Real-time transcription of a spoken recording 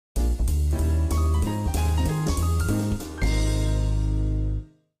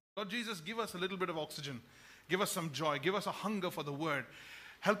Lord Jesus, give us a little bit of oxygen. Give us some joy. Give us a hunger for the word.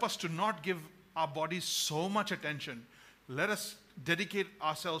 Help us to not give our bodies so much attention. Let us dedicate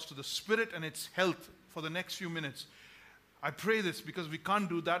ourselves to the Spirit and its health for the next few minutes. I pray this because we can't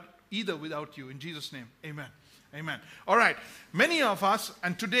do that either without you. In Jesus' name, amen. Amen. All right. Many of us,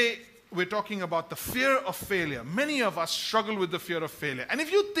 and today we're talking about the fear of failure. Many of us struggle with the fear of failure. And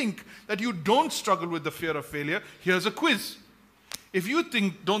if you think that you don't struggle with the fear of failure, here's a quiz. If you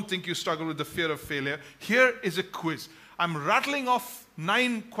don't think you struggle with the fear of failure, here is a quiz. I'm rattling off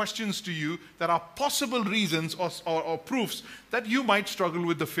 9 questions to you that are possible reasons or proofs that you might struggle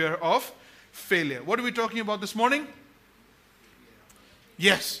with the fear of failure. What are we talking about this morning?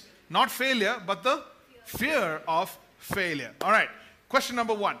 Yes, not failure, but the fear of failure. All right, question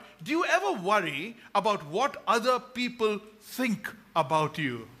number 1. Do you ever worry about what other people think about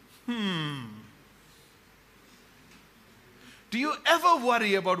you? Do you ever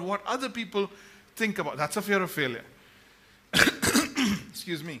worry about what other people think about? That's a fear of failure.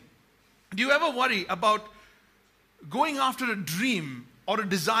 Excuse me. Do you ever worry about going after a dream or a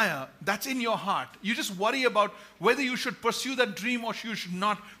desire that's in your heart? You just worry about whether you should pursue that dream or you should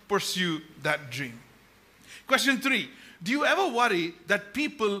not pursue that dream. Question 3. Do you ever worry that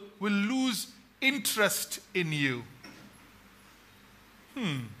people will lose interest in you?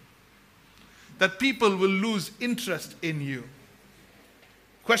 That people will lose interest in you.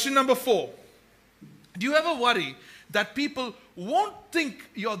 Question number 4. Do you ever worry that people won't think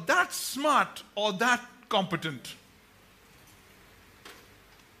you're that smart or that competent?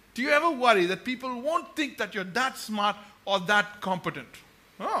 Do you ever worry that people won't think that you're that smart or that competent?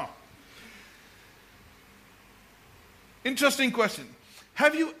 Oh. Interesting question.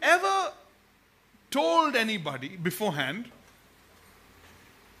 Have you ever told anybody beforehand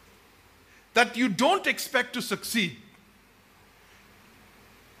that you don't expect to succeed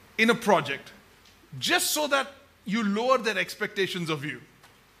in a project just so that you lower their expectations of you?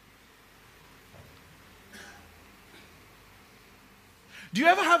 Do you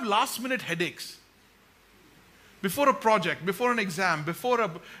ever have last-minute headaches before a project, before an exam, before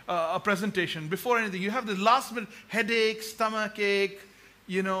a presentation, before anything? You have this last-minute headache, stomach ache,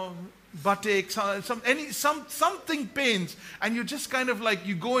 butt ache, something pains, and you just kind of like,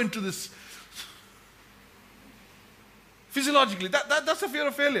 you go into this physiologically. That's a fear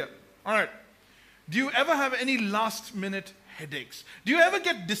of failure. All right. Do you ever have any last-minute headaches? Do you ever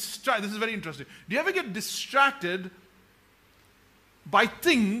get distracted? This is very interesting. Do you ever get distracted by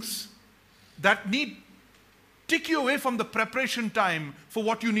things that take you away from the preparation time for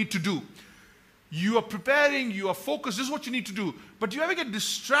what you need to do? You are preparing, you are focused, this is what you need to do. But do you ever get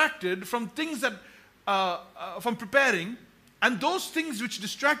distracted from things that, from preparing, and those things which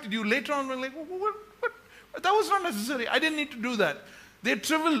distracted you later on were like, what? That was not necessary. I didn't need to do that. They're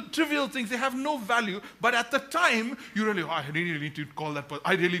trivial things. They have no value. But at the time, you really, I really need to call that person.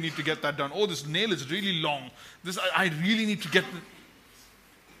 I really need to get that done. Oh, this nail is really long. I really need to get...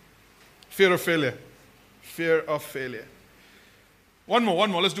 Fear of failure. Fear of failure. One more.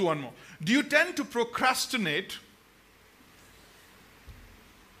 Let's do one more. Do you tend to procrastinate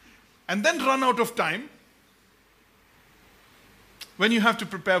and then run out of time when you have to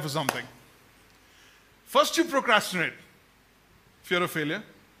prepare for something? First you procrastinate, fear of failure.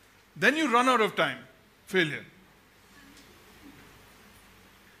 Then you run out of time, failure.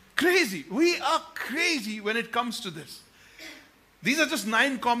 Crazy. We are crazy when it comes to this. These are just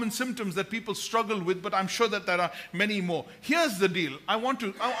 9 common symptoms that people struggle with, but I'm sure that there are many more. Here's the deal. I want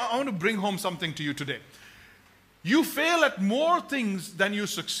to bring home something to you today. You fail at more things than you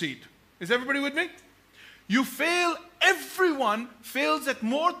succeed. Is everybody with me? Everyone fails at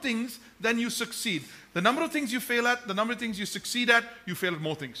more things than you succeed. The number of things you fail at, the number of things you succeed at, you fail at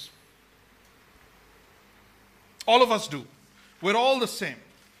more things. All of us do. We're all the same.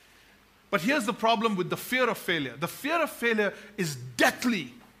 But here's the problem with the fear of failure. The fear of failure is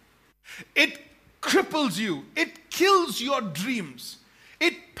deathly. It cripples you. It kills your dreams.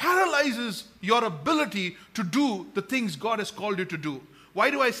 It paralyzes your ability to do the things God has called you to do.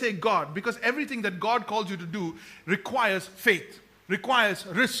 Why do I say God? Because everything that God calls you to do requires faith, requires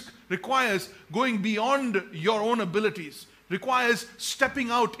risk, requires going beyond your own abilities, requires stepping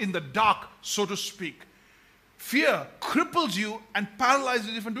out in the dark, so to speak. Fear cripples you and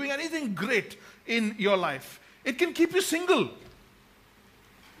paralyzes you from doing anything great in your life. It can keep you single.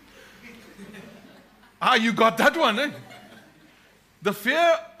 You got that one, eh? The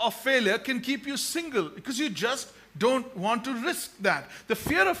fear of failure can keep you single because you just don't want to risk that. The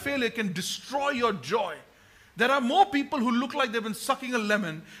fear of failure can destroy your joy. There are more people who look like they've been sucking a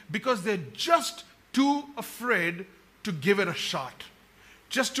lemon because they're just too afraid to give it a shot.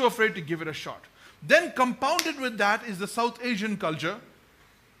 Just too afraid to give it a shot. Then compounded with that is the South Asian culture.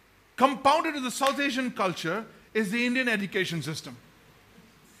 Compounded with the South Asian culture is the Indian education system.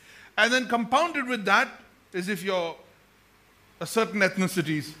 And then compounded with that is if you're a certain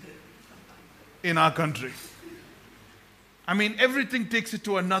ethnicities in our country. I mean, everything takes it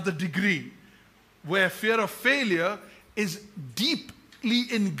to another degree where fear of failure is deeply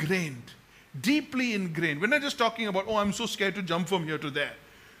ingrained. Deeply ingrained. We're not just talking about, oh, I'm so scared to jump from here to there.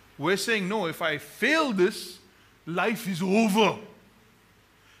 We're saying, no, if I fail this, life is over.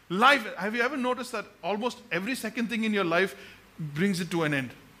 Life, have you ever noticed that almost every second thing in your life brings it to an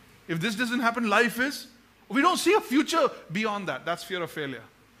end? If this doesn't happen, life is, we don't see a future beyond that. That's fear of failure.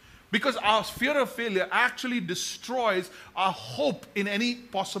 Because our fear of failure actually destroys our hope in any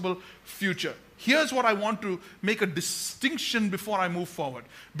possible future. Here's what I want to make a distinction before I move forward.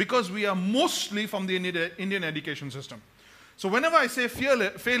 Because we are mostly from the Indian education system. So whenever I say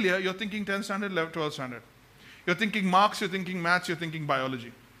failure, you're thinking 10th standard, 12th standard. You're thinking marks, you're thinking maths, you're thinking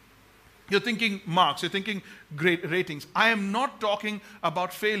biology. You're thinking marks, you're thinking grade ratings. I am not talking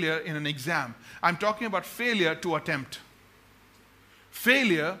about failure in an exam. I'm talking about failure to attempt.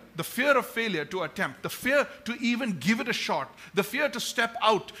 Failure, the fear of failure to attempt, the fear to even give it a shot, the fear to step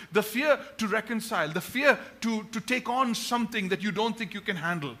out, the fear to reconcile, the fear to take on something that you don't think you can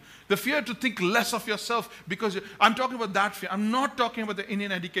handle, the fear to think less of yourself because I'm talking about that fear. I'm not talking about the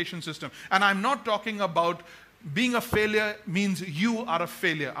Indian education system. And I'm not talking about being a failure means you are a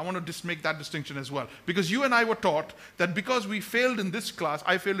failure. I want to just make that distinction as well. Because you and I were taught that because we failed in this class,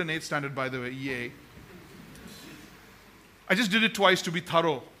 I failed in 8th standard by the way, EA. I just did it twice to be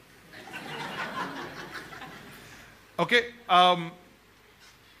thorough. Okay,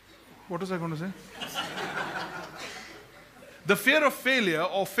 what was I going to say? The fear of failure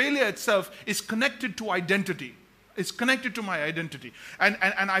or failure itself is connected to identity. It's connected to my identity. And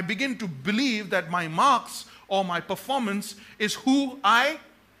I begin to believe that my marks or my performance is who I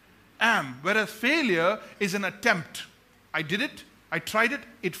am. Whereas failure is an attempt. I did it, I tried it,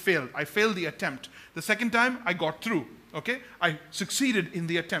 it failed. I failed the attempt. The second time, I got through. Okay? I succeeded in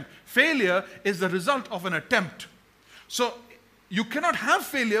the attempt. Failure is the result of an attempt. So you cannot have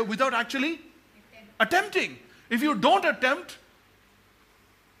failure without actually attempting. If you don't attempt,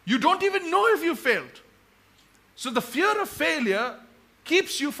 you don't even know if you failed. So the fear of failure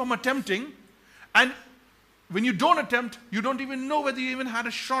keeps you from attempting, and when you don't attempt, you don't even know whether you even had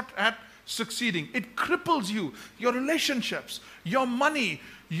a shot at succeeding. It cripples you, your relationships, your money,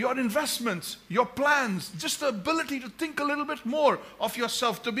 your investments, your plans, just the ability to think a little bit more of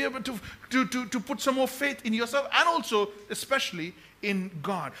yourself, to be able to put some more faith in yourself, and also, especially, in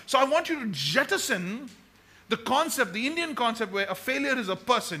God. So I want you to jettison the concept, the Indian concept, where a failure is a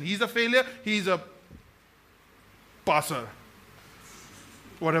person. He's a failure, he's a passer.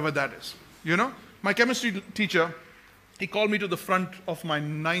 Whatever that is. You know? My chemistry teacher, he called me to the front of my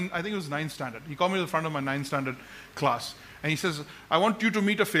 9th standard. He called me to the front of my 9th standard class. And he says, I want you to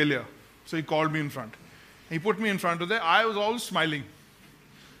meet a failure. So he called me in front. He put me in front of there. I was always smiling.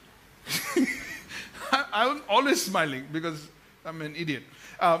 I was always smiling because I'm an idiot.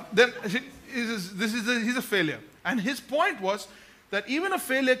 Then he's a failure. And his point was that even a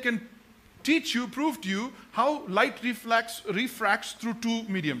failure can teach you, prove to you how light refracts through two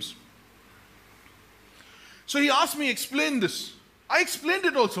mediums. So he asked me, explain this. I explained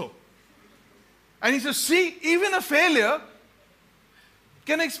it also. And he says, see, even a failure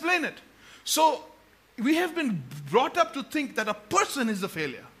can explain it. So we have been brought up to think that a person is a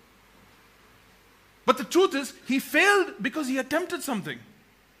failure. But the truth is, he failed because he attempted something.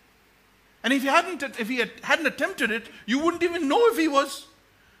 And if he hadn't attempted it, you wouldn't even know if he was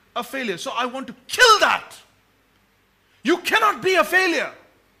a failure. So I want to kill that. You cannot be a failure.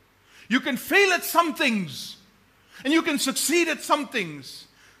 You can fail at some things, and you can succeed at some things.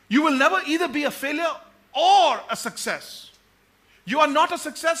 You will never either be a failure or a success. You are not a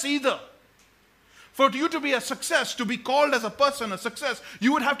success either. For you to be a success, to be called as a person a success,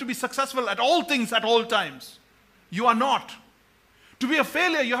 you would have to be successful at all things at all times. You are not. To be a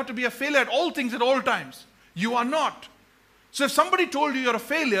failure, you have to be a failure at all things at all times. You are not. So if somebody told you you're a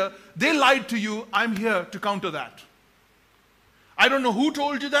failure, they lied to you. I'm here to counter that. I don't know who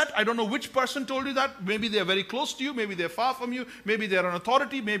told you that. I don't know which person told you that. Maybe they're very close to you. Maybe they're far from you. Maybe they're an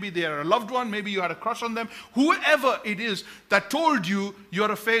authority. Maybe they're a loved one. Maybe you had a crush on them. Whoever it is that told you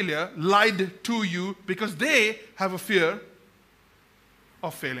you're a failure lied to you because they have a fear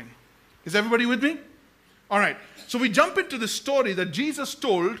of failing. Is everybody with me? All right. So we jump into the story that Jesus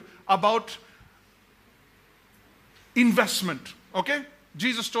told about investment. Okay?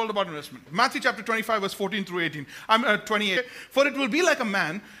 Jesus told about investment. Matthew chapter 25, verse 14 through 18. 28. For it will be like a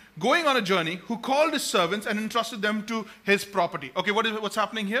man going on a journey who called his servants and entrusted them to his property. Okay, what's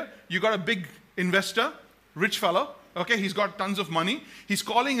happening here? You got a big investor, rich fellow. Okay, he's got tons of money. He's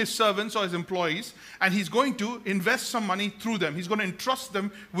calling his servants or his employees, and he's going to invest some money through them. He's going to entrust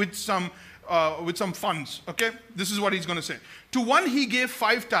them with some funds. Okay, this is what he's going to say. To one he gave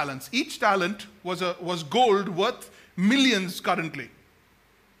 5 talents. Each talent was gold worth millions currently.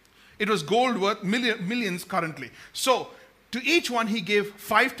 It was gold worth millions currently. So to each one he gave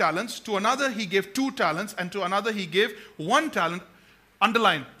 5 talents. To another he gave 2 talents, and to another he gave 1 talent.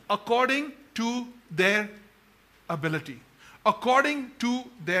 Underline, according to their ability. According to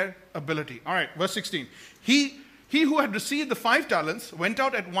their ability. All right, verse 16. He who had received the 5 talents went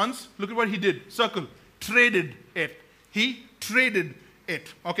out at once. Look at what he did. Circle. Traded it. He traded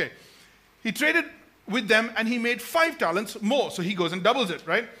it. Okay. He traded with them and he made 5 talents more. So he goes and doubles it,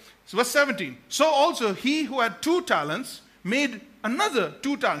 right? So verse 17. So also he who had 2 talents made another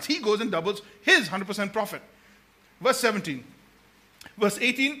 2 talents. He goes and doubles his 100% profit. Verse 17. Verse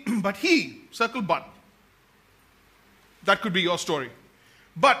 18. But he, circle but. That could be your story.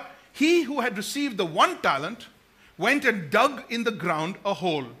 But he who had received the 1 talent went and dug in the ground a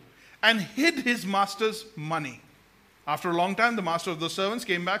hole and hid his master's money. After a long time, the master of those servants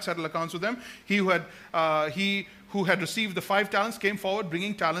came back, settled accounts with them. He who had received the 5 talents came forward,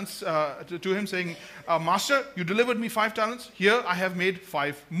 bringing talents to him, saying, Master, you delivered me 5 talents. Here I have made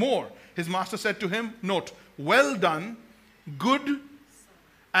 5 more. His master said to him, note, well done, good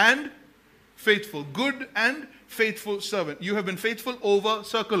and faithful. Good and faithful servant. You have been faithful over,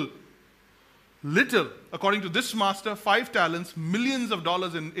 circle, little. According to this master, 5 talents, millions of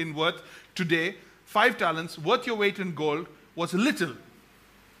dollars in worth today, 5 talents, worth your weight in gold, was little.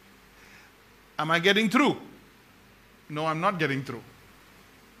 Am I getting through? No, I'm not getting through.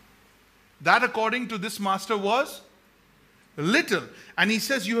 That according to this master was little. And he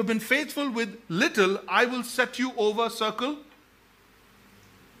says, you have been faithful with little, I will set you over, circle.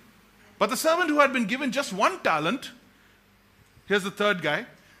 But the servant who had been given just 1 talent, here's the third guy,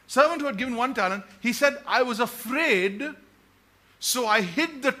 servant who had given 1 talent, he said, I was afraid, so I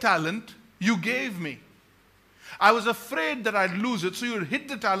hid the talent you gave me. I was afraid that I'd lose it, so you hid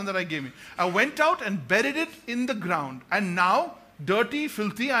the talent that I gave me. I went out and buried it in the ground, and now, dirty,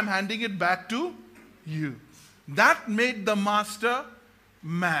 filthy, I'm handing it back to you. That made the master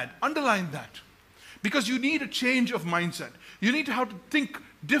mad. Underline that. Because you need a change of mindset. You need to have to think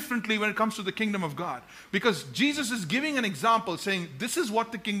differently when it comes to the kingdom of God. Because Jesus is giving an example saying, this is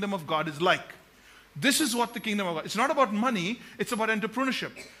what the kingdom of God is like. This is what the kingdom of God. It's not about money, it's about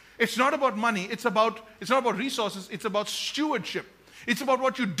entrepreneurship. It's not about money, it's not about resources, it's about stewardship. It's about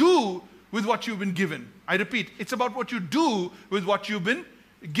what you do with what you've been given. I repeat, it's about what you do with what you've been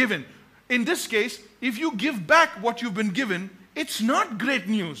given. In this case, if you give back what you've been given, it's not great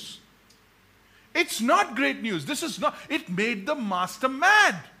news. It's not great news. It made the master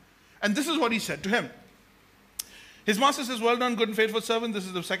mad. And this is what he said to him. His master says, well done, good and faithful servant. This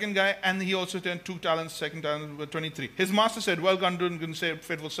is the second guy. And he also turned 2 talents, second talent, 23. His master said, well done, good and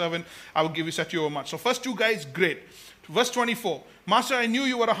faithful servant. I will set you over much. So first 2 guys, great. Verse 24. Master, I knew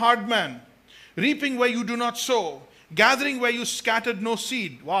you were a hard man, reaping where you do not sow, gathering where you scattered no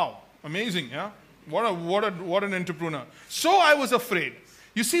seed. Wow, amazing, yeah? What an entrepreneur. So I was afraid.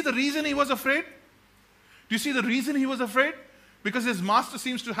 You see the reason he was afraid? Do you see the reason he was afraid? Because his master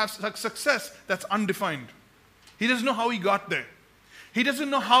seems to have success that's undefined. He doesn't know how he got there. He doesn't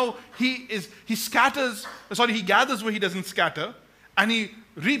know how he gathers where he doesn't scatter, and he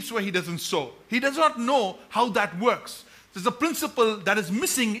reaps where he doesn't sow. He does not know how that works. There's a principle that is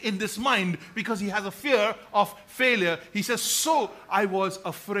missing in this mind because he has a fear of failure. He says, so I was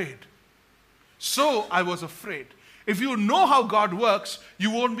afraid. So I was afraid. If you know how God works, you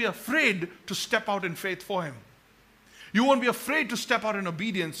won't be afraid to step out in faith for him. You won't be afraid to step out in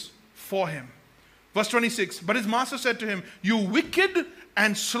obedience for him. Verse 26, but his master said to him, you wicked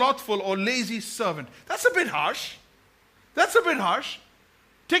and slothful or lazy servant. That's a bit harsh. That's a bit harsh.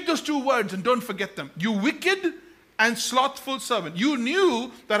 Take those 2 words and don't forget them. You wicked and slothful servant. You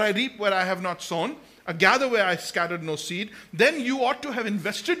knew that I reap where I have not sown, I gather where I scattered no seed. Then you ought to have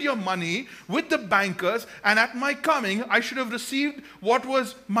invested your money with the bankers, and at my coming I should have received what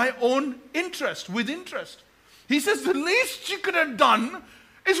was my own interest, with interest. He says the least you could have done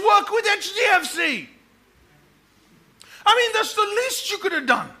is work with HDFC. I mean, that's the least you could have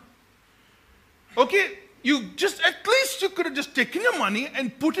done. Okay, at least you could have just taken your money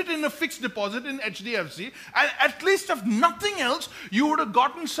and put it in a fixed deposit in HDFC, and at least if nothing else, you would have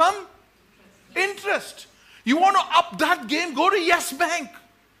gotten some interest. You want to up that game? Go to Yes Bank.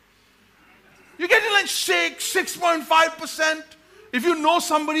 You're getting like 6.5%. If you know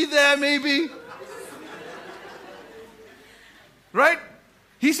somebody there, maybe. Right?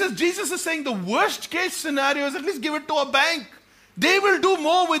 He says, Jesus is saying the worst case scenario is at least give it to a bank. They will do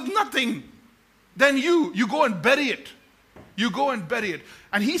more with nothing than you. You go and bury it. You go and bury it.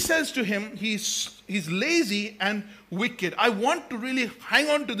 And he says to him, he's lazy and wicked. I want to really hang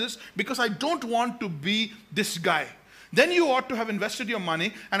on to this because I don't want to be this guy. Then you ought to have invested your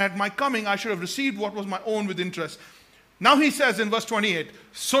money, and at my coming I should have received what was my own with interest. Now he says in verse 28,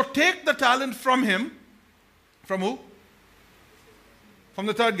 so take the talent from him. From who? From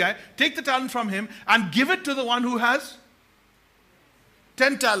the third guy. Take the talent from him and give it to the one who has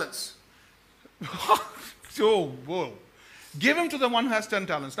 10 talents. Oh, whoa. Give him to the one who has 10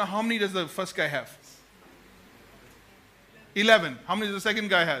 talents. Now, how many does the first guy have? 11. How many does the second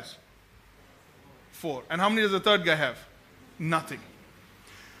guy has? 4. And how many does the third guy have? Nothing.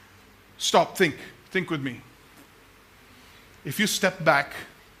 Stop, think. Think with me. If you step back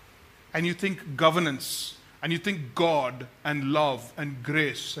and you think governance, and you think God and love and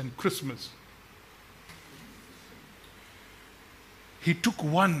grace and Christmas, he took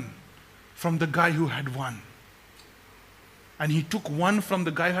one from the guy who had one. And he took one from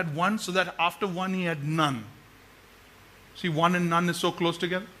the guy who had one, so that after one he had none. See, one and none is so close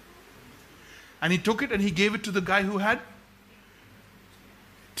together. And he took it and he gave it to the guy who had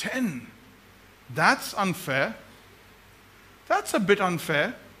 10. That's unfair. That's a bit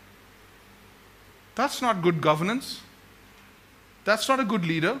unfair. That's not good governance. That's not a good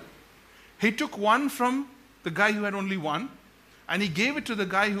leader. He took one from the guy who had only one, and he gave it to the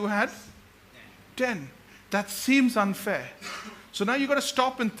guy who had 10. That seems unfair. So now you've got to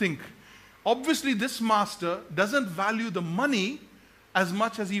stop and think. Obviously, this master doesn't value the money as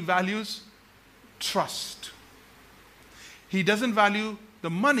much as he values trust. He doesn't value the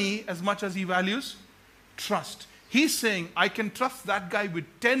money as much as he values trust. He's saying, I can trust that guy with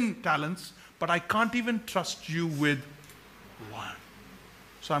 10 talents, but I can't even trust you with one.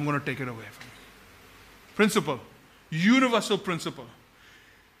 So I'm going to take it away from you. Principle. Universal principle.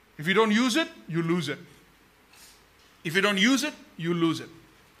 If you don't use it, you lose it. If you don't use it, you lose it.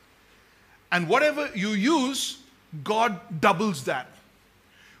 And whatever you use, God doubles that.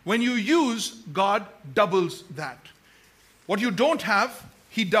 When you use, God doubles that. What you don't have,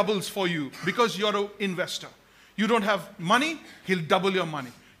 He doubles for you because you're an investor. You don't have money, He'll double your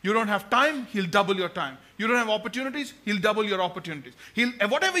money. You don't have time, He'll double your time. You don't have opportunities, He'll double your opportunities.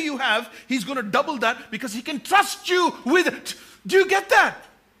 Whatever you have, He's going to double that because He can trust you with it. Do you get that?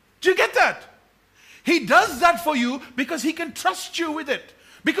 Do you get that? He does that for you because He can trust you with it.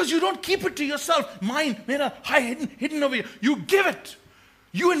 Because you don't keep it to yourself. Mine, hidden over here. You give it.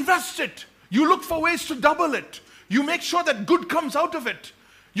 You invest it. You look for ways to double it. You make sure that good comes out of it.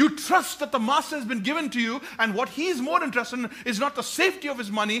 You trust that the master has been given to you, and what he's more interested in is not the safety of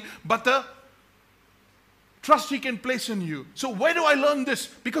his money, but the trust he can place in you. So where do I learn this?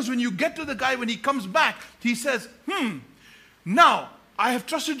 Because when you get to the guy, when he comes back, he says, now I have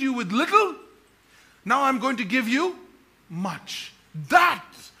trusted you with little, now I'm going to give you much. That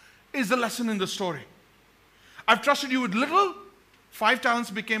is the lesson in the story. I've trusted you with little, 5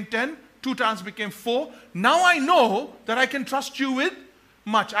 talents became 10, 2 talents became 4. Now I know that I can trust you with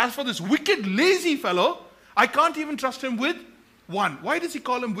much. As for this wicked, lazy fellow, I can't even trust him with 1. Why does he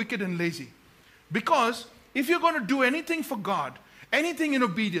call him wicked and lazy? Because if you're going to do anything for God, anything in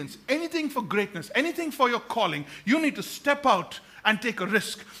obedience, anything for greatness, anything for your calling, you need to step out and take a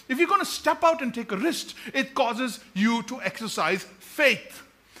risk. If you're going to step out and take a risk, it causes you to exercise faith.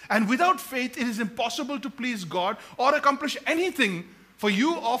 And without faith, it is impossible to please God or accomplish anything for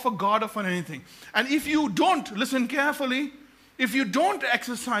you or for God or for anything. And if you don't, listen carefully, if you don't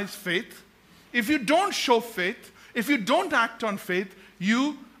exercise faith, if you don't show faith, if you don't act on faith,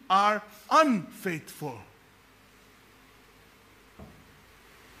 you are unfaithful.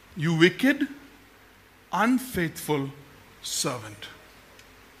 You wicked, unfaithful servant.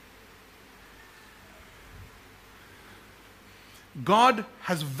 God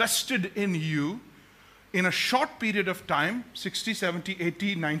has vested in you in a short period of time, 60, 70,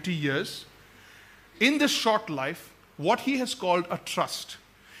 80, 90 years, in this short life, what He has called a trust.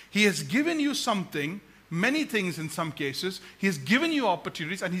 He has given you something, many things in some cases. He has given you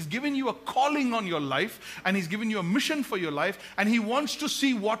opportunities, and He's given you a calling on your life, and He's given you a mission for your life, and He wants to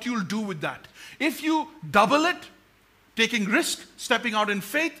see what you'll do with that. If you double it, taking risk, stepping out in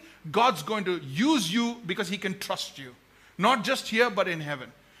faith, God's going to use you because He can trust you. Not just here, but in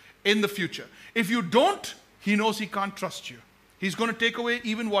heaven, in the future. If you don't, He knows He can't trust you. He's going to take away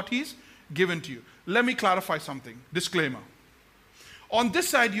even what He's given to you. let me clarify something. Disclaimer. On this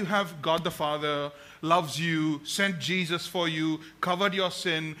side, you have God the Father, loves you, sent Jesus for you, covered your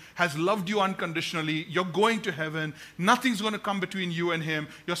sin, has loved you unconditionally. You're going to heaven. Nothing's going to come between you and him.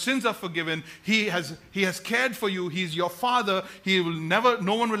 Your sins are forgiven. He has cared for you. He's your Father.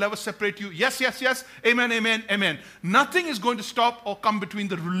 No one will ever separate you. Yes, yes, yes. Amen, amen, amen. Nothing is going to stop or come between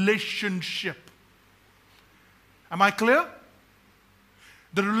the relationship. Am I clear?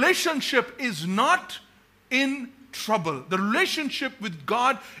 The relationship is not in trouble. The relationship with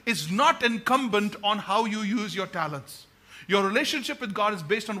God is not incumbent on how you use your talents. Your relationship with God is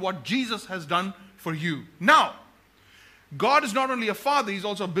based on what Jesus has done for you. Now, God is not only a father, he's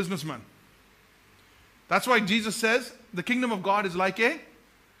also a businessman. That's why Jesus says the kingdom of God is like a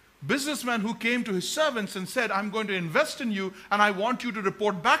businessman who came to his servants and said, I'm going to invest in you and I want you to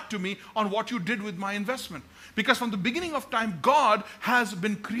report back to me on what you did with my investment. Because from the beginning of time, God has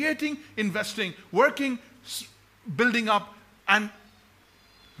been creating, investing, working, building up, and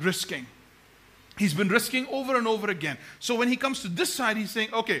risking. He's been risking over and over again. So when he comes to this side, he's saying,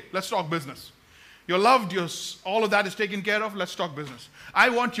 okay, let's talk business. You're loved, all of that is taken care of, let's talk business. I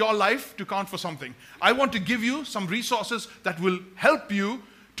want your life to count for something. I want to give you some resources that will help you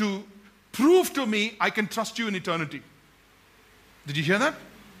to prove to me I can trust you in eternity. Did you hear that?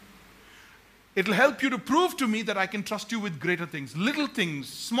 It'll help you to prove to me that I can trust you with greater things. Little things,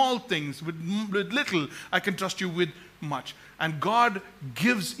 small things, with little, I can trust you with much. And God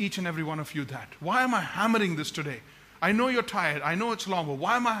gives each and every one of you that. Why am I hammering this today? I know you're tired. I know it's long, but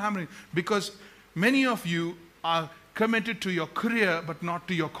why am I hammering? Because many of you are committed to your career, but not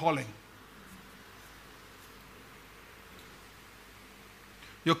to your calling.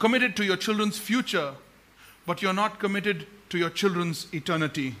 You're committed to your children's future, but you're not committed to your children's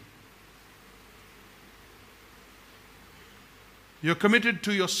eternity. You're committed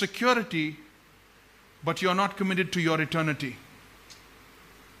to your security, but you're not committed to your eternity.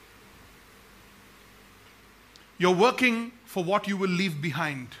 You're working for what you will leave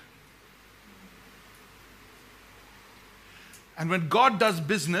behind. And when God does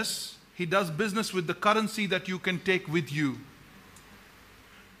business, he does business with the currency that you can take with you.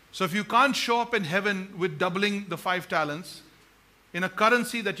 So if you can't show up in heaven with doubling the 5 talents, in a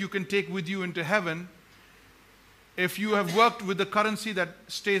currency that you can take with you into heaven, if you have worked with the currency that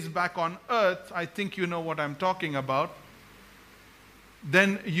stays back on earth, I think you know what I'm talking about,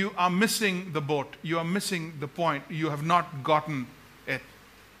 then you are missing the boat. You are missing the point. You have not gotten it.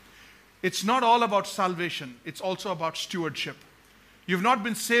 It's not all about salvation. It's also about stewardship. You've not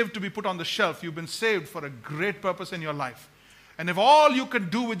been saved to be put on the shelf. You've been saved for a great purpose in your life. And if all you can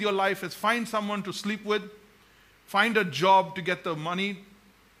do with your life is find someone to sleep with, find a job to get the money,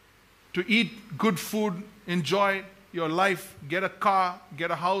 to eat good food, enjoy your life, get a car, get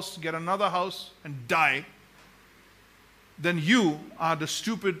a house, get another house, and die, then you are the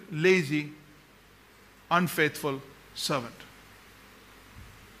stupid, lazy, unfaithful servant.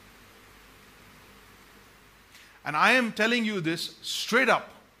 And I am telling you this straight up,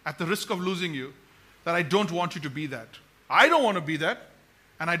 at the risk of losing you, that I don't want you to be that. I don't want to be that,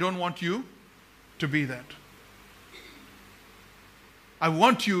 and I don't want you to be that. I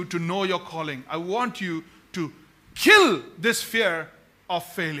want you to know your calling. I want you to kill this fear of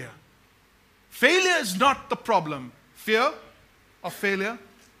failure. Failure is not the problem. Fear of failure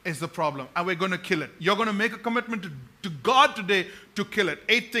is the problem, and we're going to kill it. You're going to make a commitment to God today to kill it.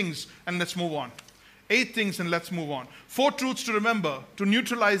 8 things, and let's move on. 8 things, and let's move on. 4 truths to remember to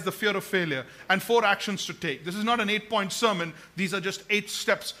neutralize the fear of failure, and 4 actions to take. This is not an 8-point sermon. These are just 8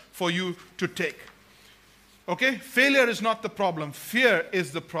 steps for you to take. Okay? Failure is not the problem. Fear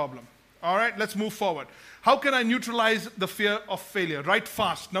is the problem. All right? Let's move forward. How can I neutralize the fear of failure? Write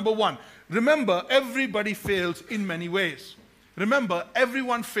fast. Number 1, remember everybody fails in many ways. Remember,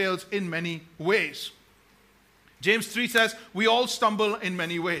 everyone fails in many ways. James 3 says, we all stumble in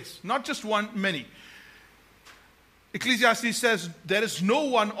many ways. Not just one, many. Ecclesiastes says, there is no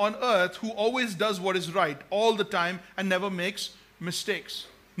one on earth who always does what is right all the time and never makes mistakes.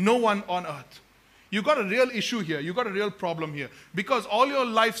 No one on earth. You've got a real issue here. You've got a real problem here. Because all your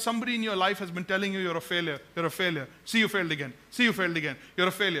life, somebody in your life has been telling you you're a failure. You're a failure. See, you failed again. See, you failed again. You're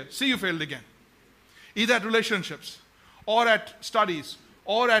a failure. See, you failed again. Either at relationships or at studies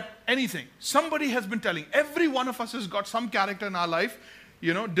or at anything. Somebody has been telling. Every one of us has got some character in our life,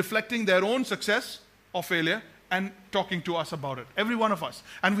 deflecting their own success or failure and talking to us about it. Every one of us.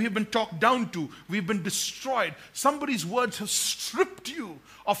 And we have been talked down to. We've been destroyed. Somebody's words have stripped you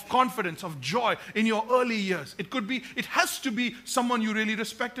of confidence, of joy in your early years. It has to be someone you really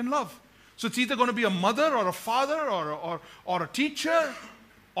respect and love. So it's either going to be a mother or a father or a teacher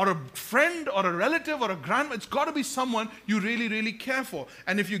or a friend or a relative or a grandma. It's got to be someone you really, really care for.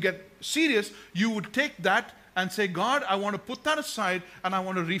 And if you get serious, you would take that and say, God, I want to put that aside and I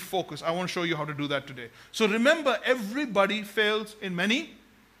want to refocus. I want to show you how to do that today. So remember, everybody fails in many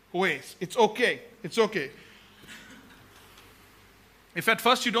ways. It's okay. It's okay. If at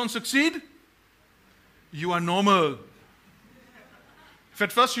first you don't succeed, you are normal. If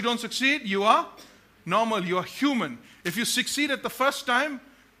at first you don't succeed, you are normal. You are human. If you succeed at the first time,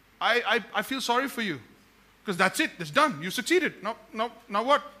 I feel sorry for you. Because that's it. It's done. You succeeded. Now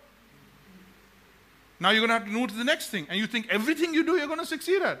what? Now you're going to have to move to the next thing. And you think everything you do, you're going to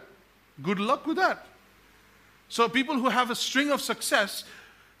succeed at. Good luck with that. So people who have a string of success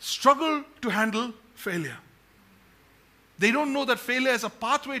struggle to handle failure. They don't know that failure is a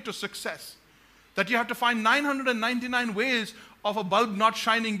pathway to success. That you have to find 999 ways of a bulb not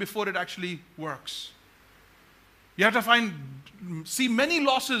shining before it actually works. You have to see many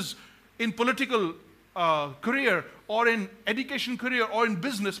losses in political career or in education career or in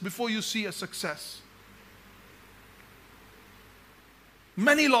business before you see a success.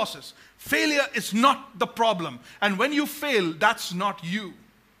 Many losses. Failure is not the problem. And when you fail, that's not you.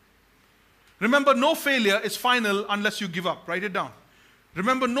 Remember, no failure is final unless you give up. Write it down.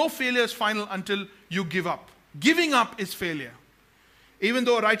 Remember, no failure is final until you give up. Giving up is failure. Even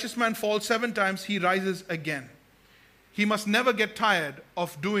though a righteous man falls 7 times, he rises again. He must never get tired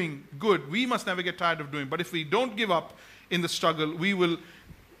of doing good. We must never get tired of doing. But if we don't give up in the struggle, we will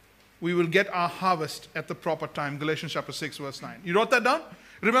get our harvest at the proper time. Galatians chapter 6, verse 9. You wrote that down?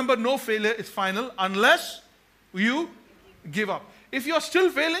 Remember, no failure is final unless you give up. If you're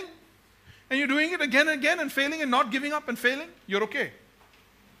still failing, and you're doing it again and again and failing and not giving up and failing, you're okay.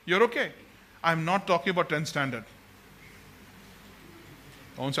 You're okay. I'm not talking about 10 standard.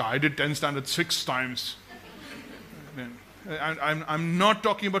 Don't say, I did 10 standard 6 times. I'm not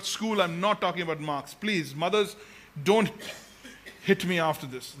talking about school. I'm not talking about marks. Please, mothers, don't hit me after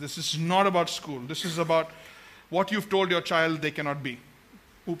this. This is not about school. This is about what you've told your child they cannot be.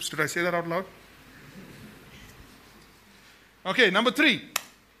 Oops, did I say that out loud? Okay, number 3.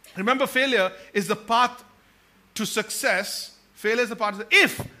 Remember, failure is the path to success. Failure is the path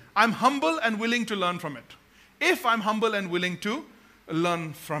if I'm humble and willing to learn from it. If I'm humble and willing to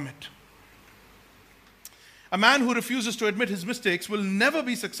learn from it. A man who refuses to admit his mistakes will never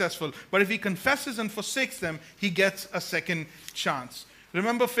be successful, but if he confesses and forsakes them, he gets a second chance.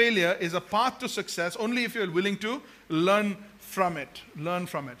 Remember, failure is a path to success only if you're willing to learn from it. Learn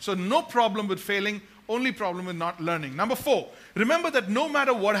from it. So no problem with failing, only problem with not learning. Number 4, remember that no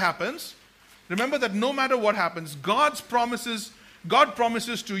matter what happens, God promises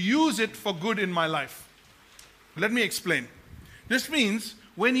to use it for good in my life. Let me explain. This means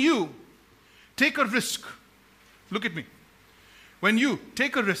when you take a risk, look at me. When you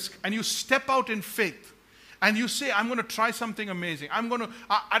take a risk and you step out in faith and you say, I'm going to try something amazing. I'm going to,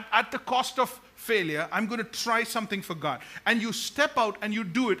 at the cost of failure, I'm going to try something for God. And you step out and you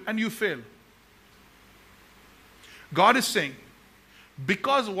do it and you fail. God is saying,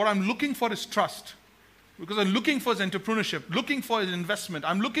 because what I'm looking for is trust, because I'm looking for his entrepreneurship, looking for his investment,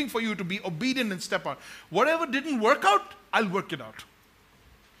 I'm looking for you to be obedient and step out. Whatever didn't work out, I'll work it out.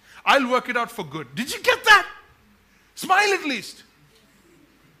 I'll work it out for good. Did you get that? Smile at least.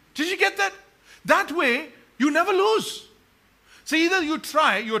 Did you get that? That way, you never lose. So either you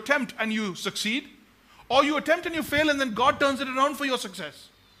try, you attempt and you succeed, or you attempt and you fail and then God turns it around for your success.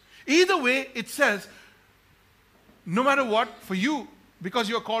 Either way, it says, no matter what, for you, because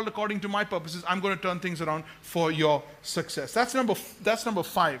you are called according to my purposes, I'm going to turn things around for your success. That's number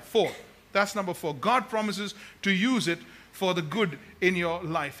 5. 4. That's number 4. God promises to use it for the good in your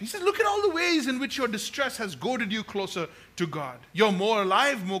life. He says, look at all the ways in which your distress has goaded you closer to God. You're more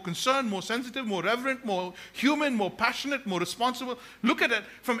alive, more concerned, more sensitive, more reverent, more human, more passionate, more responsible. Look at it.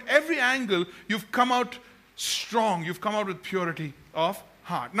 From every angle, you've come out strong. You've come out with purity of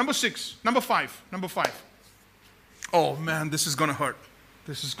heart. Number 5. Oh man, this is going to hurt.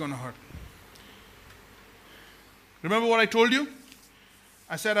 This is going to hurt. Remember what I told you?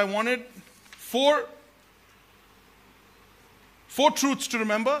 I said I wanted 4 truths to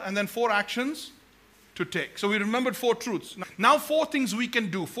remember and then 4 actions to take. So we remembered 4 truths. Now 4 things we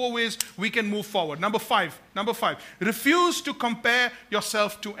can do, 4 ways we can move forward. Number 5. Refuse to compare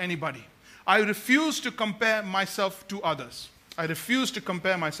yourself to anybody. I refuse to compare myself to others.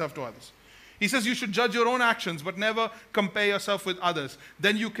 He says you should judge your own actions, but never compare yourself with others.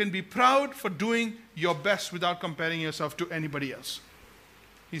 Then you can be proud for doing your best without comparing yourself to anybody else.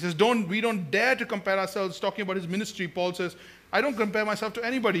 He says, we don't dare to compare ourselves. Talking about his ministry, Paul says, I don't compare myself to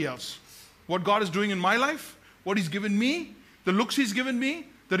anybody else. What God is doing in my life, what he's given me, the looks he's given me,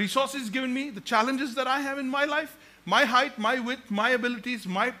 the resources He's given me, the challenges that I have in my life, my height, my width, my abilities,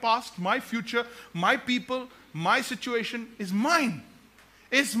 my past, my future, my people, my situation is mine.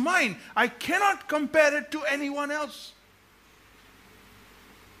 It's mine. I cannot compare it to anyone else.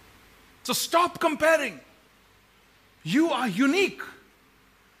 So stop comparing. You are unique.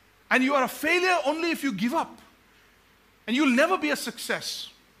 And you are a failure only if you give up. And you'll never be a success.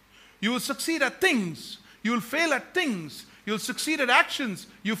 You will succeed at things. You will fail at things. You'll succeed at actions.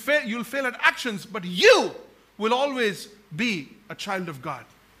 You'll fail at actions. But you will always be a child of God.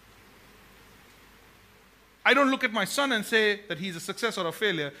 I don't look at my son and say that he's a success or a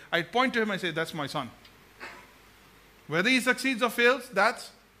failure. I point to him and say, that's my son. Whether he succeeds or fails,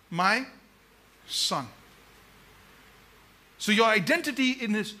 that's my son. So your identity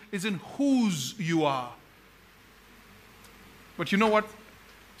is in whose you are. But you know what?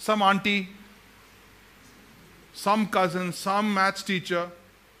 Some auntie, some cousin, some maths teacher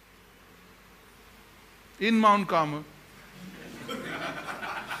in Mount Carmel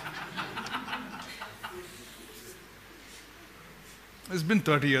it's been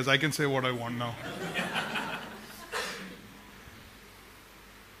 30 years. I can say what I want now.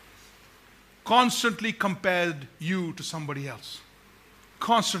 Constantly compared you to somebody else.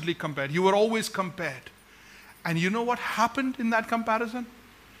 Constantly compared. You were always compared. And you know what happened in that comparison?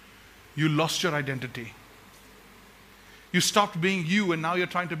 You lost your identity. You stopped being you and now you're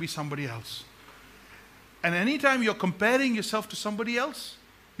trying to be somebody else. And anytime you're comparing yourself to somebody else,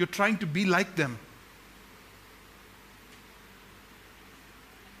 you're trying to be like them.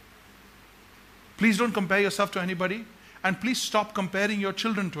 Please don't compare yourself to anybody. And please stop comparing your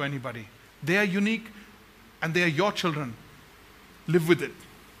children to anybody. They are unique and they are your children. Live with it.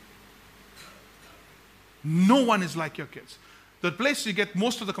 No one is like your kids. The place you get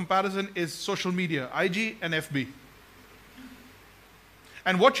most of the comparison is social media, IG and FB.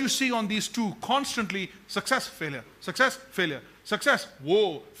 And what you see on these two constantly, success, failure, success, failure, success,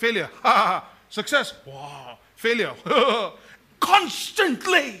 whoa, failure, ha ha ha, success, wow, failure,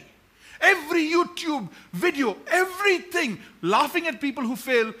 constantly. Every YouTube video, everything, laughing at people who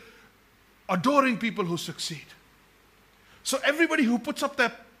fail, adoring people who succeed. So everybody who puts up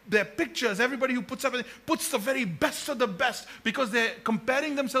their pictures, everybody who puts the very best of the best because they're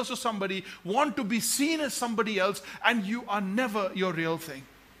comparing themselves to somebody, want to be seen as somebody else, and you are never your real thing.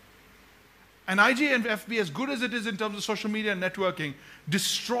 And IG and FB, as good as it is in terms of social media and networking,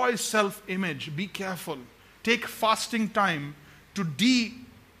 destroys self-image. Be careful. Take fasting time to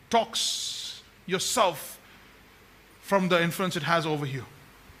detox yourself from the influence it has over you.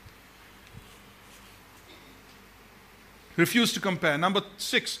 Refuse to compare. Number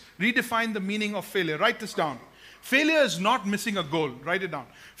 6, redefine the meaning of failure. Write this down. Failure is not missing a goal. Write it down.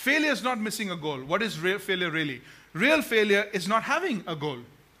 Failure is not missing a goal. What is real failure really? Real failure is not having a goal.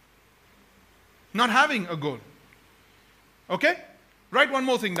 Not having a goal. Okay? Write one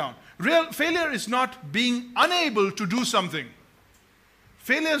more thing down. Real failure is not being unable to do something.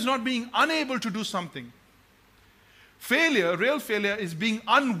 Failure is not being unable to do something. Failure, real failure, is being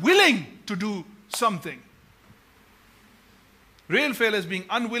unwilling to do something. Real failure is being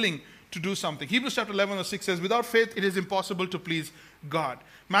unwilling to do something. Hebrews chapter 11 verse 6 says, without faith it is impossible to please God.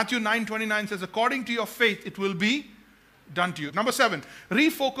 Matthew 9:29 says, according to your faith it will be done to you. Number 7,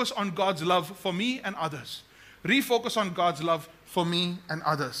 refocus on God's love for me and others. Refocus on God's love for me and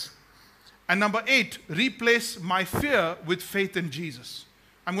others. And number 8, replace my fear with faith in Jesus.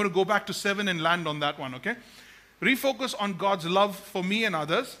 I'm going to go back to 7 and land on that one, okay? Refocus on God's love for me and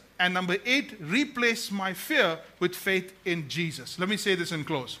others. And number 8, replace my fear with faith in Jesus. Let me say this and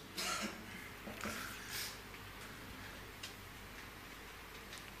close.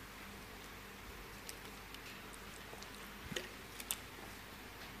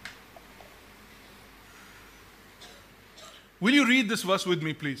 Will you read this verse with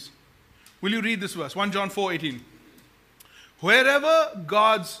me, please? Will you read this verse? 1 John 4:18. Wherever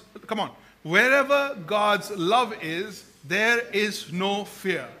God's love is, there is no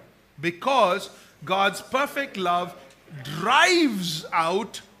fear. Because God's perfect love drives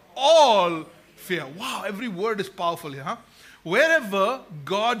out all fear. Wow, every word is powerful here, huh? Wherever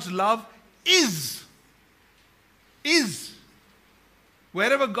God's love is.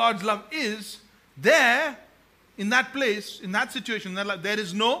 Wherever God's love is, there, in that place, in that situation, in that life, there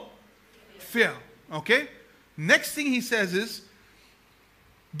is no fear. Okay? Next thing he says is,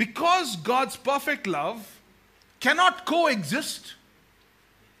 because God's perfect love cannot coexist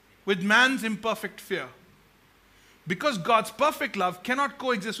with man's imperfect fear. Because God's perfect love cannot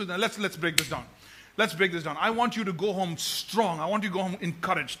coexist with that. Let's break this down. Let's break this down. I want you to go home strong. I want you to go home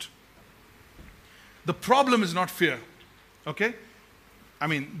encouraged. The problem is not fear. Okay? I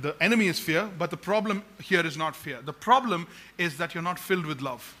mean, the enemy is fear, but the problem here is not fear. The problem is that you're not filled with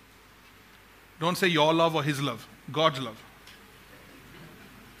love. Don't say your love or his love, God's love.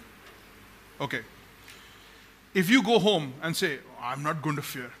 Okay. If you go home and say, I'm not going to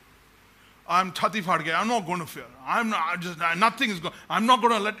fear. I'm chati phad gaya, I'm not going to fear. Nothing is going. I'm not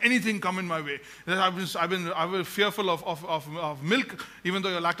going to let anything come in my way. I've been fearful of milk, even though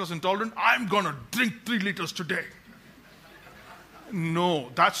you're lactose intolerant. I'm going to drink 3 liters today. No,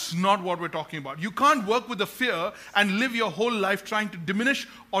 that's not what we're talking about. You can't work with the fear and live your whole life trying to diminish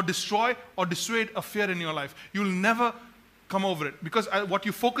or destroy or dissuade a fear in your life. You'll never come over it, because what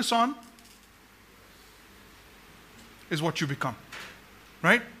you focus on is what you become,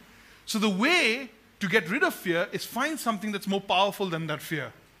 right? So the way to get rid of fear is find something that's more powerful than that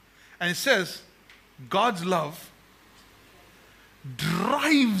fear. And it says, God's love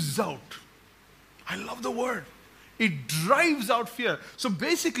drives out. I love the word. It drives out fear. So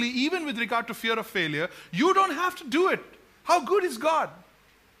basically, even with regard to fear of failure, you don't have to do it. How good is God?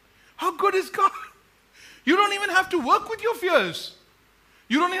 How good is God? You don't even have to work with your fears.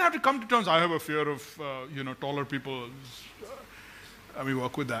 You don't even have to come to terms, I have a fear of, taller people. Let me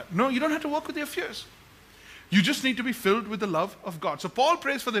work with that. No, you don't have to work with your fears. You just need to be filled with the love of God. So Paul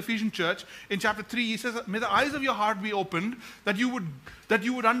prays for the Ephesian church. In chapter 3, he says, may the eyes of your heart be opened, that you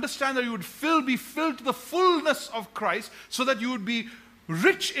would understand, that you would be filled to the fullness of Christ, so that you would be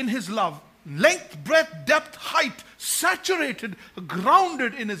rich in his love. Length, breadth, depth, height, saturated,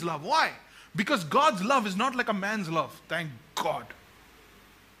 grounded in his love. Why? Because God's love is not like a man's love. Thank God.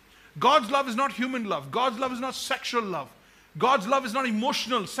 God's love is not human love. God's love is not sexual love. God's love is not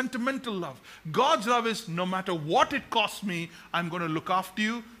emotional, sentimental love. God's love is, no matter what it costs me, I'm going to look after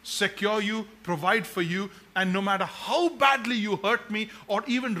you, secure you, provide for you, and no matter how badly you hurt me or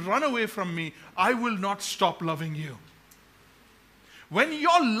even run away from me, I will not stop loving you. When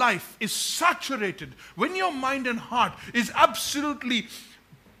your life is saturated, when your mind and heart is absolutely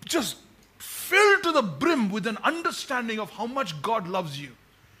just filled to the brim with an understanding of how much God loves you,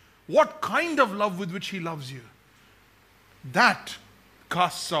 what kind of love with which he loves you, that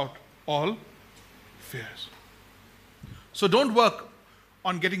casts out all fears. So don't work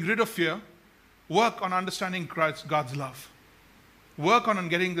on getting rid of fear. Work on understanding God's love. Work on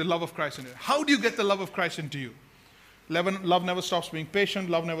getting the love of Christ in you. How do you get the love of Christ into you? Love never stops being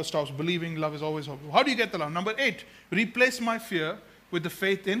patient. Love never stops believing. Love is always hopeful. How do you get the love? Number 8, replace my fear with the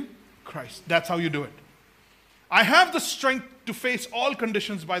faith in Christ. That's how you do it. I have the strength to face all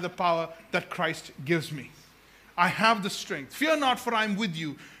conditions by the power that Christ gives me. I have the strength. Fear not, for I am with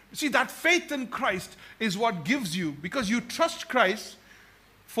you. See, that faith in Christ is what gives you, because you trust Christ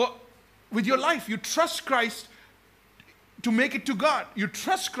with your life. You trust Christ to make it to God. You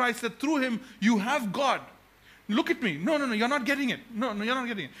trust Christ that through him you have God. Look at me. No, you're not getting it. No, you're not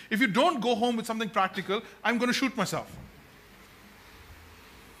getting it. If you don't go home with something practical, I'm going to shoot myself.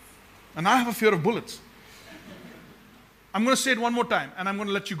 And I have a fear of bullets. I'm going to say it one more time, and I'm going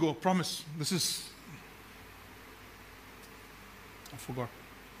to let you go. Promise. I forgot.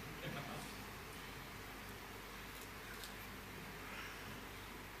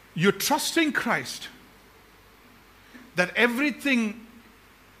 You're trusting Christ that everything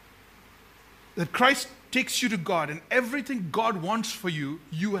that Christ takes you to God, and everything God wants for you,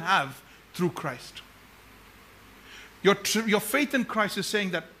 you have through Christ. Your faith in Christ is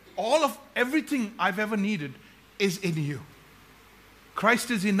saying that everything I've ever needed is in you.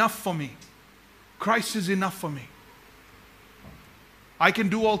 Christ is enough for me. Christ is enough for me. I can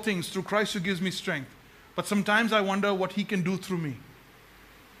do all things through Christ who gives me strength. But sometimes I wonder what he can do through me.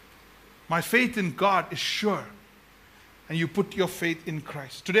 My faith in God is sure. And you put your faith in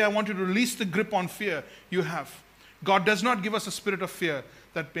Christ. Today I want you to release the grip on fear you have. God does not give us a spirit of fear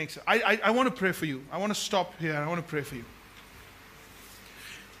that makes it. I want to pray for you. I want to stop here. I want to pray for you.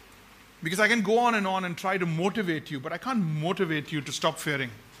 Because I can go on and try to motivate you, but I can't motivate you to stop fearing.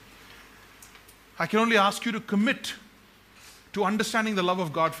 I can only ask you to commit to understanding the love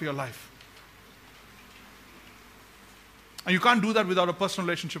of God for your life. And you can't do that without a personal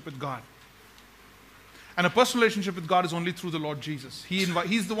relationship with God. And a personal relationship with God is only through the Lord Jesus.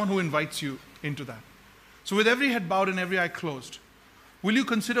 He's the one who invites you into that. So with every head bowed and every eye closed, will you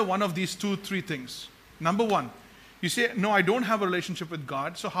consider one of these 2-3 things? Number 1, you say, no, I don't have a relationship with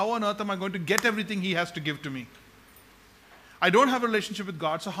God, so how on earth am I going to get everything he has to give to me? I don't have a relationship with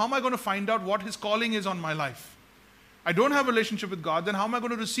God, so how am I going to find out what his calling is on my life? I don't have a relationship with God, then how am I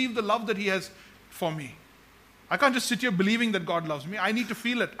going to receive the love that he has for me? I can't just sit here believing that God loves me. I need to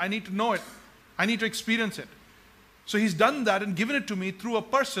feel it. I need to know it. I need to experience it. So he's done that and given it to me through a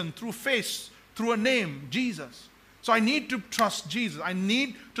person, through face, through a name, Jesus. So I need to trust Jesus. I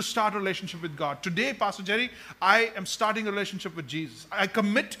need to start a relationship with God. Today, Pastor Jerry, I am starting a relationship with Jesus. I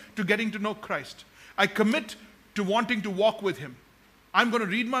commit to getting to know Christ. I commit to wanting to walk with Him. I'm going to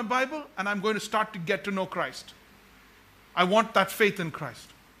read my Bible and I'm going to start to get to know Christ. I want that faith in Christ.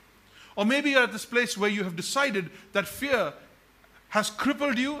 Or maybe you're at this place where you have decided that fear has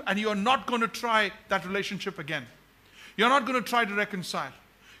crippled you and you're not going to try that relationship again. You're not going to try to reconcile.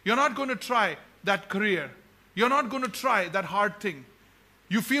 You're not going to try that career. You're not going to try that hard thing.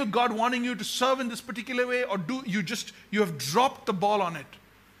 You feel God wanting you to serve in this particular way, or you have dropped the ball on it.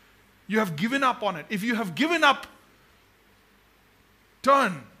 You have given up on it. If you have given up,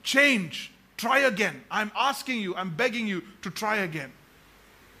 turn, change, try again. I'm asking you, I'm begging you to try again.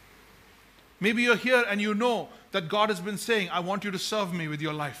 Maybe you're here and you know that God has been saying, I want you to serve me with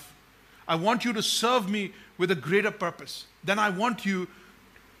your life. I want you to serve me with a greater purpose. Then I want you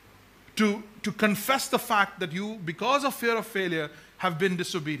to confess the fact that you, because of fear of failure, have been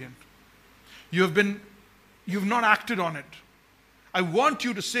disobedient. You've not acted on it. I want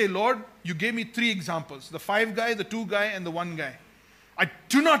you to say, Lord, you gave me 3 examples, the 5 guy, the 2 guy, and the 1 guy. I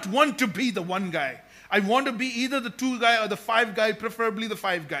do not want to be the 1 guy. I want to be either the 2 guy or the 5 guy, preferably the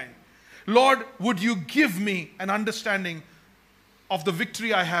 5 guy. Lord, would you give me an understanding of the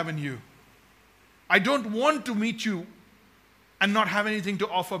victory I have in you? I don't want to meet you and not have anything to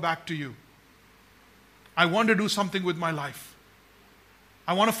offer back to you. I want to do something with my life.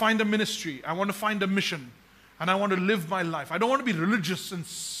 I want to find a ministry. I want to find a mission. And I want to live my life. I don't want to be religious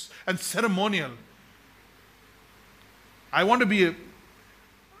and ceremonial. I want to be a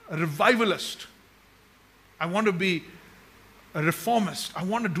revivalist. I want to be a reformist. I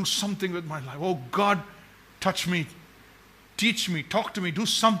want to do something with my life. Oh God, touch me, teach me, talk to me, do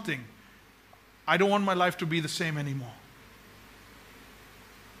something. I don't want my life to be the same anymore.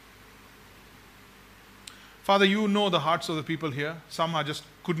 Father, you know the hearts of the people here. Some I just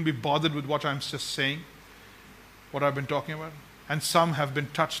couldn't be bothered with what I'm just saying, what I've been talking about. And some have been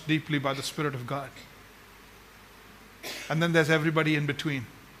touched deeply by the Spirit of God. And then there's everybody in between.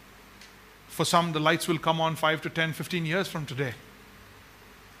 For some, the lights will come on 5 to 10, 15 years from today.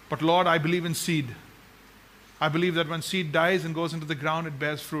 But Lord, I believe in seed. I believe that when seed dies and goes into the ground, it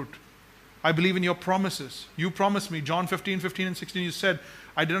bears fruit. I believe in your promises. You promised me, John 15, 15 and 16, you said,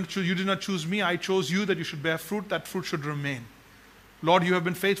 you did not choose me, I chose you that you should bear fruit, that fruit should remain. Lord, you have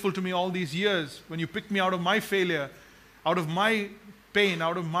been faithful to me all these years. When you picked me out of my failure, out of my pain,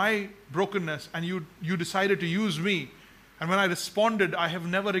 out of my brokenness, and you decided to use me. And when I responded, I have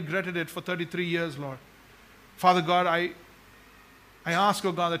never regretted it for 33 years, Lord. Father God, I ask,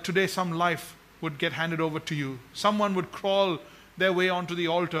 oh God, that today some life would get handed over to you. Someone would crawl their way onto the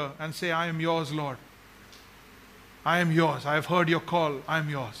altar and say, I am yours, Lord. I am yours. I have heard your call. I am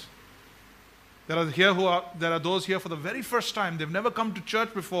yours. There are those here for the very first time. They've never come to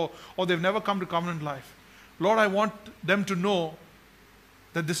church before, or they've never come to Covenant Life. Lord, I want them to know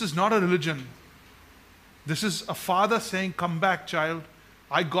that this is not a religion. This is a father saying, come back, child.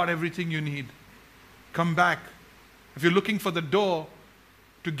 I got everything you need. Come back. If you're looking for the door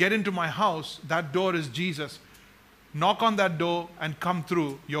to get into my house, that door is Jesus. Knock on that door and come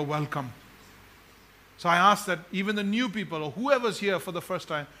through. You're welcome. So I ask that even the new people, or whoever's here for the first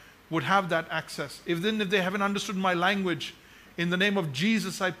time, would have that access. If they haven't understood my language, in the name of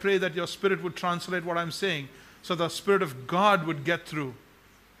Jesus, I pray that your Spirit would translate what I'm saying, so the Spirit of God would get through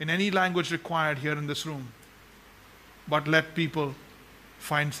in any language required here in this room. But let people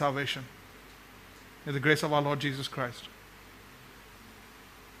find salvation. May the grace of our Lord Jesus Christ,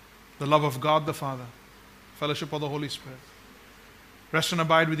 the love of God the Father, fellowship of the Holy Spirit, rest and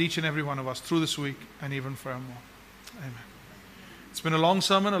abide with each and every one of us through this week and even forevermore. Amen. It's been a long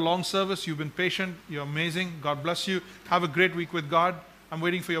sermon, a long service. You've been patient. You're amazing. God bless you. Have a great week with God. I'm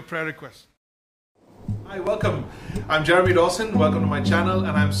waiting for your prayer requests. Hi, welcome. I'm Jeremy Dawson. Welcome to my channel,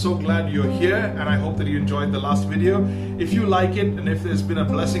 and I'm so glad you're here, and I hope that you enjoyed the last video. If you like it, and if there's been a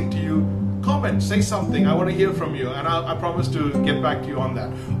blessing to you, comment, say something. I want to hear from you, and I promise to get back to you on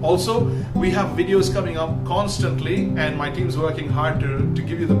that. Also, we have videos coming up constantly, and my team's working hard to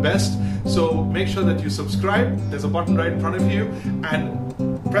give you the best. So make sure that you subscribe. There's a button right in front of you, and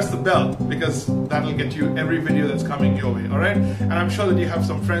press the bell, because that'll get you every video that's coming your way. All right? And I'm sure that you have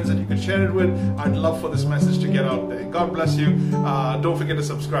some friends that you can share it with. I'd love for this message to get out there. God bless you. Don't forget to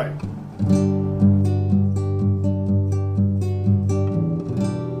subscribe.